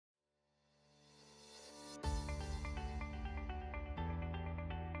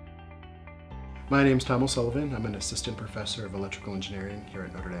My name's Tom O'Sullivan. I'm an assistant professor of electrical engineering here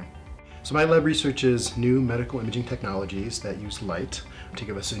at Notre Dame. So my lab researches new medical imaging technologies that use light to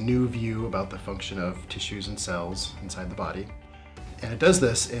give us a new view about the function of tissues and cells inside the body. And it does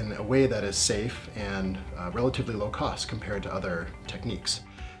this in a way that is safe and relatively low cost compared to other techniques.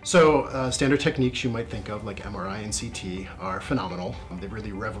 So standard techniques you might think of, like MRI and CT, are phenomenal. They've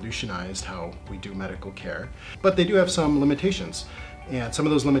really revolutionized how we do medical care, but they do have some limitations. And some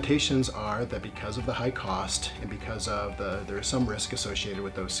of those limitations are that because of the high cost and because of there is some risk associated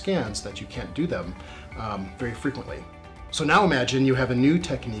with those scans, that you can't do them very frequently. So now imagine you have a new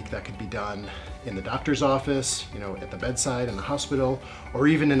technique that could be done in the doctor's office, at the bedside in the hospital, or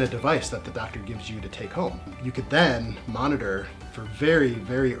even in a device that the doctor gives you to take home. You could then monitor for very,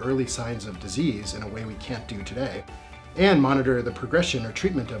 very early signs of disease in a way we can't do today, and monitor the progression or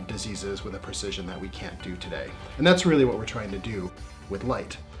treatment of diseases with a precision that we can't do today. And that's really what we're trying to do with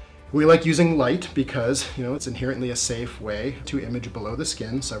light. We like using light because, it's inherently a safe way to image below the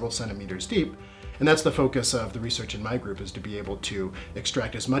skin, several centimeters deep. And that's the focus of the research in my group, is to be able to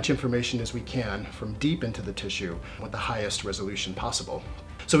extract as much information as we can from deep into the tissue with the highest resolution possible.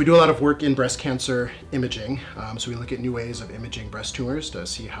 So we do a lot of work in breast cancer imaging. So we look at new ways of imaging breast tumors to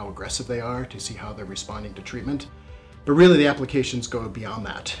see how aggressive they are, to see how they're responding to treatment. But really the applications go beyond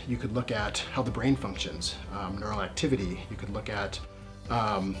that. You could look at how the brain functions, neural activity. You could look at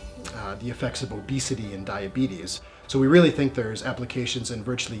the effects of obesity and diabetes. So we really think there's applications in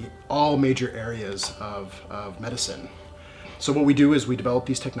virtually all major areas of medicine. So what we do is we develop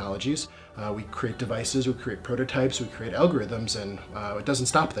these technologies, we create devices, we create prototypes, we create algorithms, and it doesn't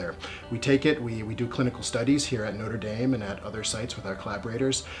stop there. We take it, we do clinical studies here at Notre Dame and at other sites with our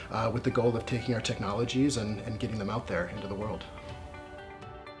collaborators with the goal of taking our technologies and getting them out there into the world.